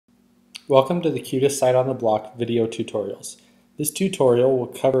Welcome to the cutest site on the block video tutorials. This tutorial will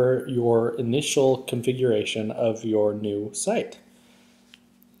cover your initial configuration of your new site.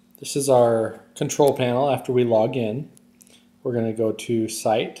 This is our control panel after we log in. We're going to go to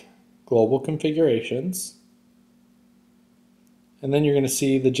Site, Global Configurations, and then you're going to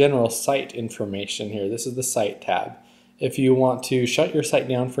see the general site information here. This is the Site tab. If you want to shut your site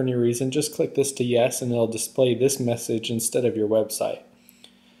down for any reason, just click this to yes and it'll display this message instead of your website.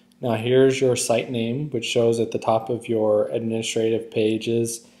 Now here's your site name, which shows at the top of your administrative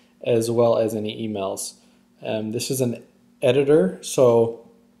pages as well as any emails. This is an editor, so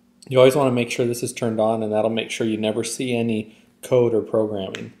you always want to make sure this is turned on, and that'll make sure you never see any code or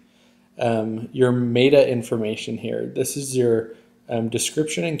programming. Your meta information here. This is your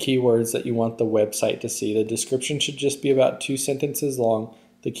description and keywords that you want the website to see. The description should just be about 2 sentences long.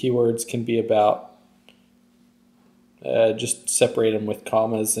 The keywords can be about just separate them with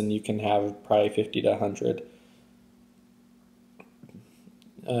commas, and you can have probably 50 to 100.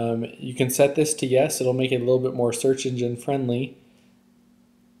 You can set this to yes. It'll make it a little bit more search engine friendly.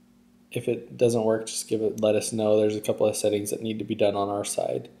 If it doesn't work, just let us know. There's a couple of settings that need to be done on our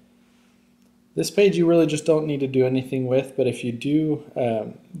side. This page you really just don't need to do anything with, but if you do,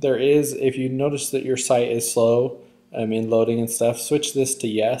 if you notice that your site is slow in loading and stuff, switch this to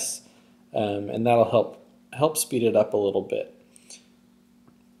yes, and that'll help speed it up a little bit.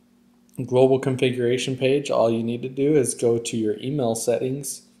 Global configuration page, all you need to do is go to your email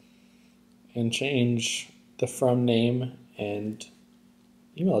settings and change the from name and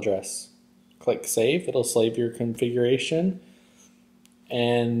email address. Click save, it'll save your configuration,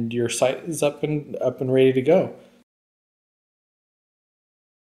 and your site is up and ready to go.